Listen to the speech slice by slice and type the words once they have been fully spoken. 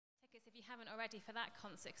haven't already for that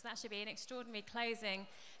concert, because that should be an extraordinary closing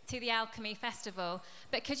to the Alchemy Festival.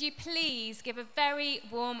 But could you please give a very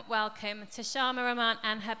warm welcome to Shama Rahman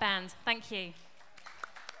and her band. Thank you.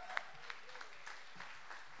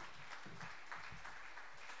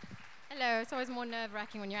 Hello, it's always more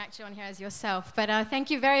nerve-wracking when you're actually on here as yourself, but thank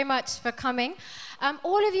you very much for coming.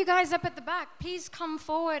 All of you guys up at the back, please come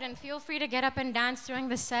forward and feel free to get up and dance during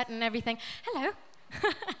the set and everything. Hello.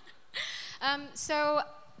 So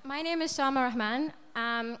my name is Shama Rahman.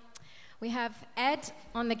 We have Ed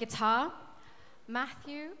on the guitar,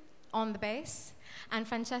 Matthew on the bass, and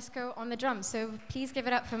Francesco on the drums. So please give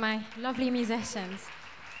it up for my lovely musicians.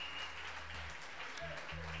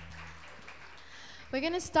 We're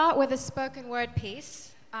going to start with a spoken word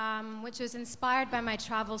piece, which was inspired by my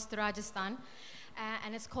travels to Rajasthan,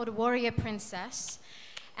 and it's called Warrior Princess.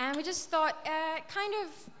 And we just thought, kind of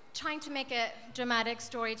trying to make a dramatic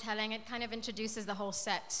storytelling, it kind of introduces the whole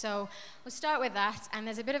set. So we'll start with that, and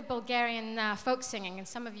there's a bit of Bulgarian folk singing, and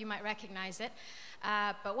some of you might recognize it.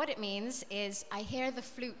 But what it means is, I hear the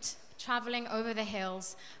flute traveling over the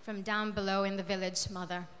hills from down below in the village,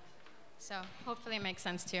 mother. So hopefully it makes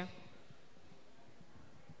sense to you.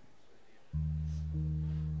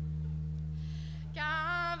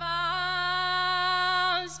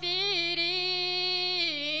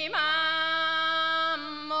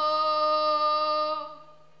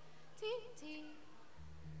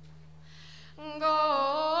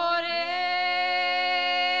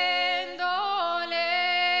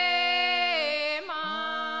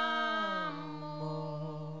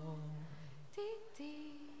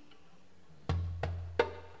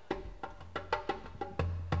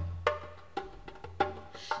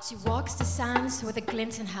 She walks the sands with a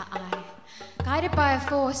glint in her eye, guided by a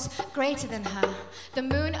force greater than her, the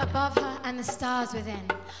moon above her and the stars within,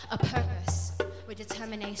 a purpose with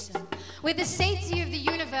determination. With the safety of the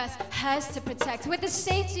universe, hers to protect, with the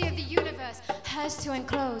safety of the universe, hers to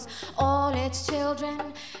enclose all its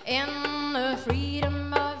children in the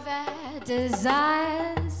freedom of their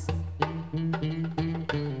desires.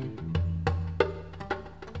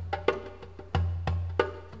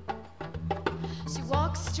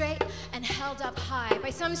 Straight and held up high by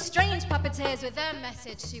some strange puppeteers with their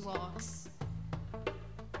message she walks.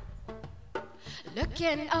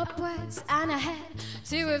 Looking upwards and ahead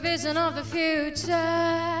to a vision of the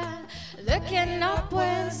future. Looking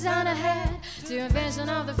upwards and ahead to a vision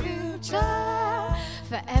of the future.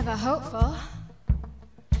 Forever hopeful.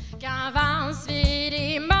 Qu'avance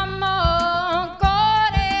vidi maman, core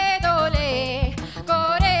dole,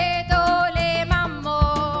 core dole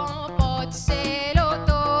maman, potse.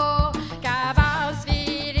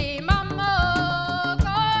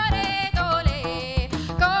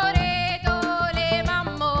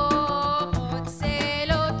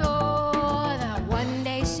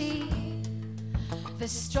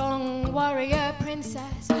 Warrior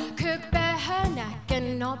princess could bear her neck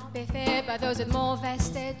and not be feared by those with more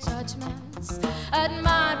vested judgments,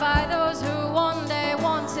 admired by those who one day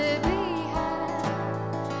want to be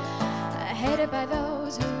her, hated by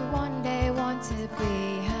those who one day want to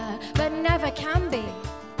be her but never can be.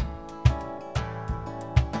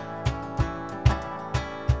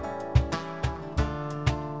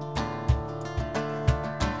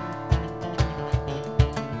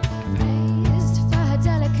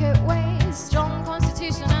 Strong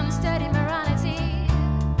constitution and steady morality,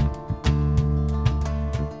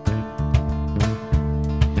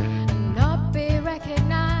 and not be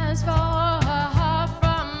recognized for her heart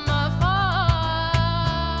from afar.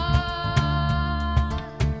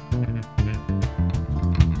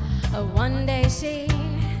 One day she,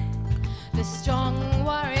 the strong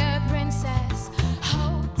warrior princess,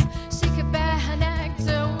 hoped she could bear her neck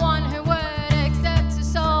to one who would accept her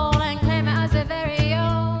soul and claim it as her very own.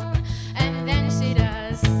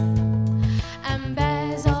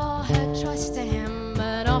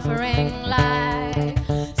 Offering like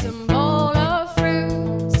some bowl of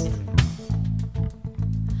fruit,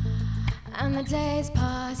 and the days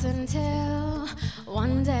pass until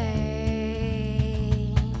one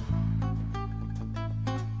day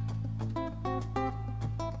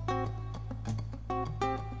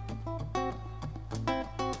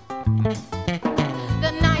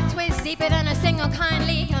the night was deeper than a single kind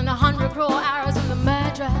leak, and 100 cruel arrows from the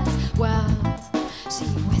murderer's world. She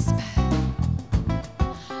whispered,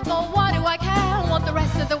 "But what do I care what the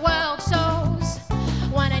rest of the world shows,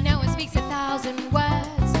 when I know it speaks 1,000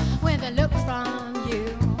 words with a look from you,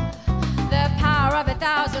 the power of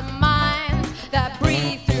 1,000 minds that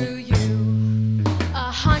breathe through you,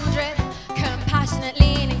 100 compassionate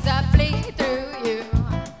leanings that bleed through you,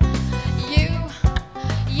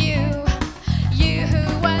 you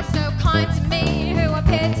who were so kind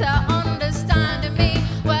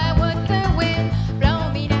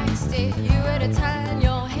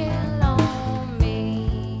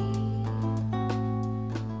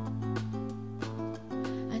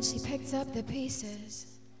picked up the pieces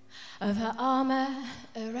of her armor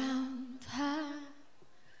around her,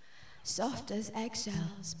 soft as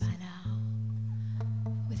eggshells by now,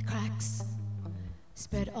 with cracks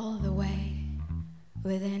spread all the way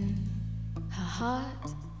within her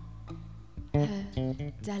heart, her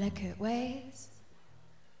delicate ways,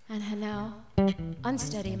 and her now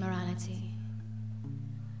unsteady morality.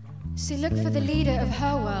 She looked for the leader of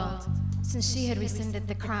her world, since she had rescinded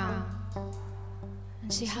the crown,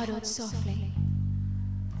 and she huddled softly,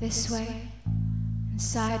 this way and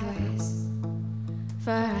sideways,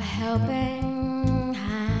 for a helping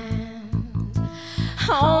hand,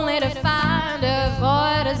 only to find a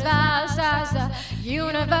void as vast as the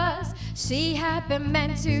universe she had been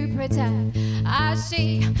meant to protect. As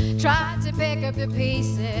she tried to pick up the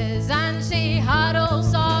pieces, and she huddled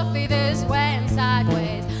softly this way and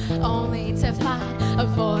sideways, only to find a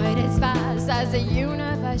void as vast as the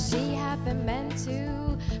universe she had been meant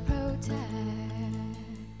to protect.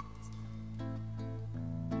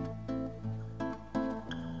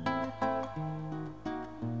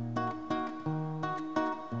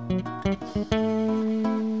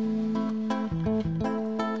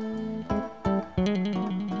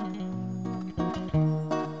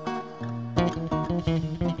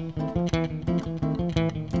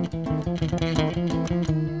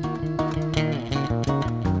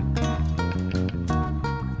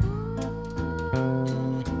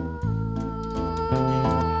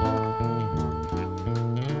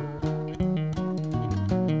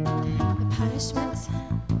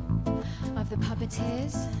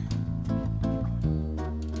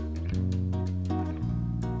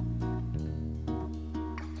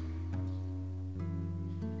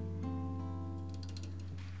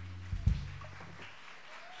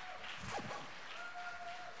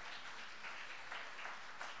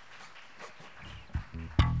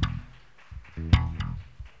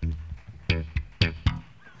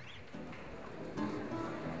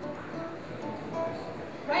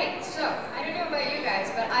 Right, so I don't know about you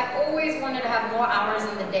guys, but I always wanted to have more hours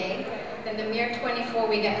in the day than the mere 24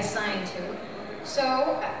 we get assigned to.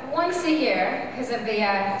 So once a year, because of the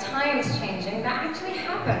times changing, that actually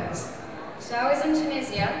happens. So I was in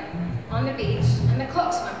Tunisia on the beach, and the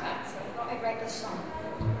clocks went back, so I thought I'd write this song.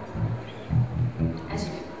 As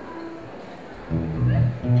you do.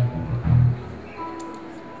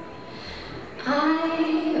 I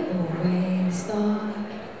always thought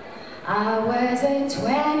I was a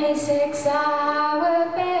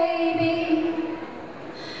 26-hour baby,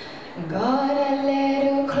 got a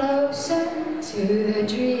little closer to the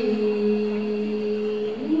dream.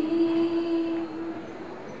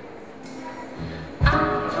 I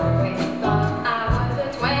always thought I was a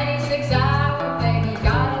 26-hour baby,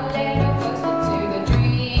 got a little closer to the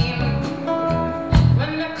dream.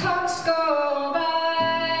 When the clocks go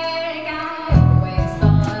back, I always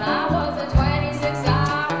thought I was a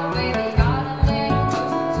 26-hour baby, got a little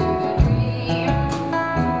closer to the dream.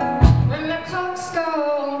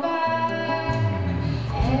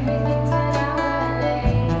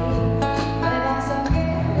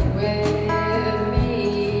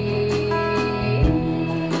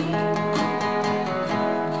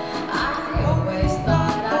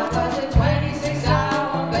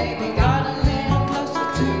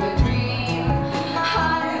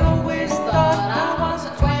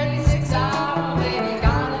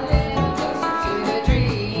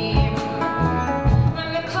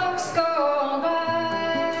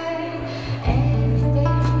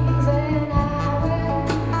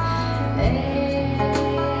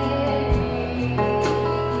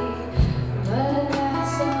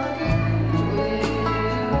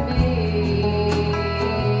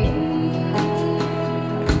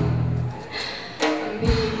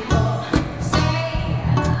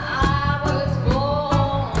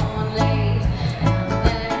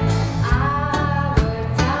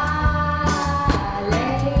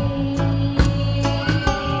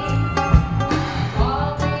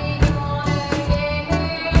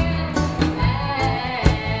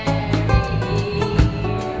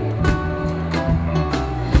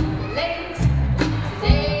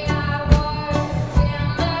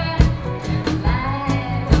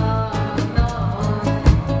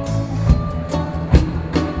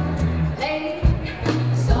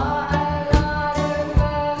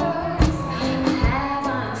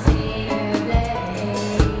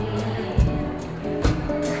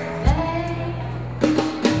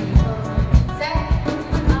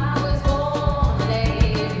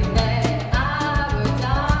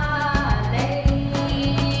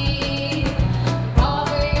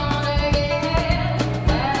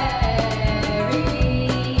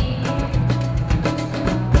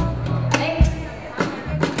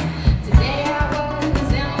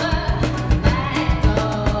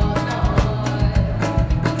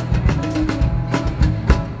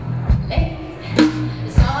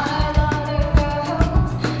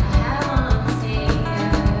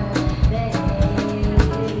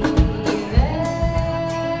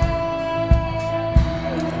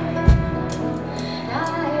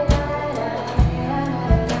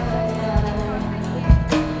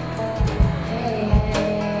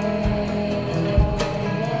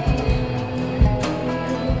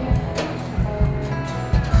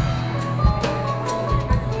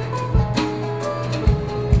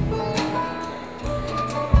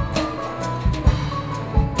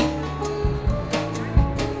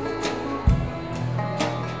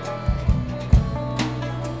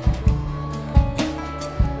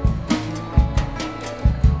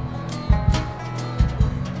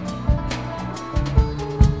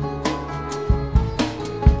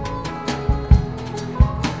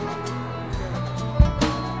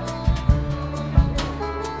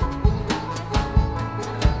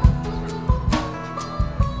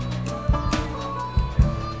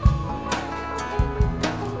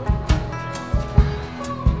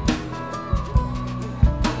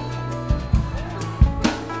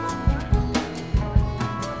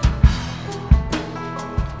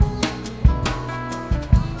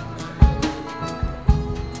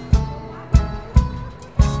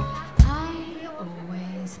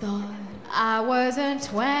 I was a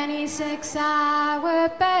 26-hour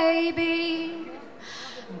baby.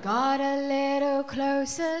 Got a little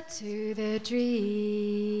closer to the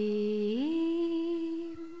dream.